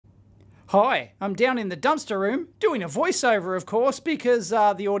Hi, I'm down in the dumpster room doing a voiceover, of course, because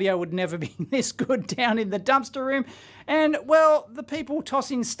the audio would never be this good down in the dumpster room. And, well, the people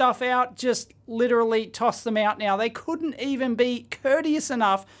tossing stuff out just literally toss them out now. They couldn't even be courteous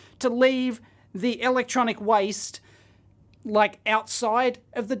enough to leave the electronic waste like outside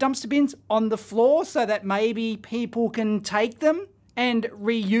of the dumpster bins on the floor so that maybe people can take them and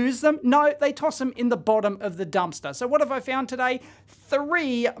reuse them. No, they toss them in the bottom of the dumpster. So what have I found today?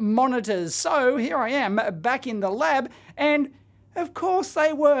 3 monitors. So here I am back in the lab, and of course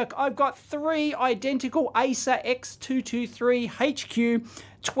they work. I've got 3 identical Acer X223 HQ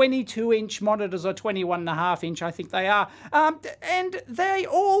 22-inch monitors, or 21.5-inch I think they are, and they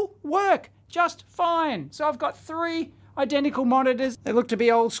all work just fine. So I've got 3 identical monitors. They look to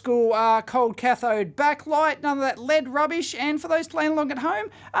be old school cold cathode backlight, none of that LED rubbish. And for those playing along at home,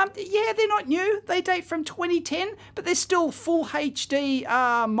 yeah, they're not new. They date from 2010, but they're still full HD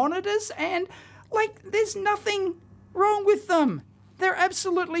monitors, and like there's nothing wrong with them. They're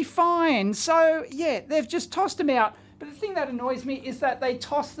absolutely fine. So yeah, they've just tossed them out. But the thing that annoys me is that they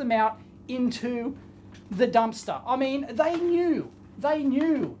tossed them out into the dumpster. I mean, they knew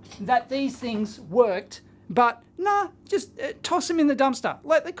that these things worked, but nah, just toss them in the dumpster.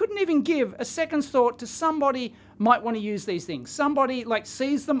 Like, they couldn't even give a second's thought to somebody might want to use these things. Somebody like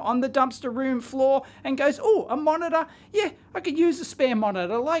sees them on the dumpster room floor and goes, oh, a monitor, yeah, I could use a spare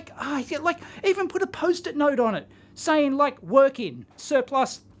monitor. Like, yeah, like even put a post-it note on it saying like working,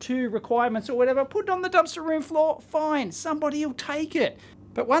 surplus to requirements or whatever. Put it on the dumpster room floor, fine, somebody will take it.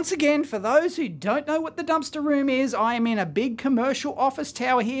 But once again, for those who don't know what the dumpster room is, I am in a big commercial office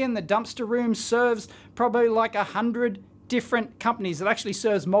tower here, and the dumpster room serves probably like 100 different companies. It actually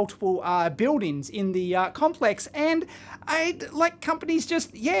serves multiple buildings in the complex, and like companies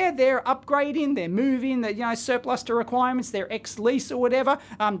just, yeah, they're upgrading, they're moving, they're, you know, surplus to requirements, they're ex-lease or whatever.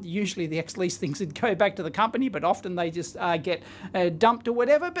 Usually the ex-lease things would go back to the company, but often they just get dumped or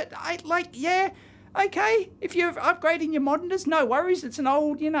whatever. But yeah, okay, if you're upgrading your monitors, no worries. It's an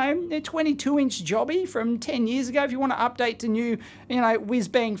old, you know, 22-inch jobby from 10 years ago. If you want to update to new, you know,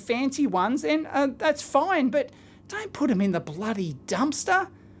 whiz-bang fancy ones, then that's fine. But don't put them in the bloody dumpster.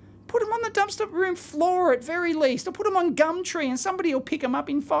 Put them on the dumpster room floor at very least. Or put them on Gumtree and somebody will pick them up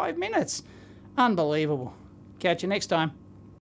in 5 minutes. Unbelievable. Catch you next time.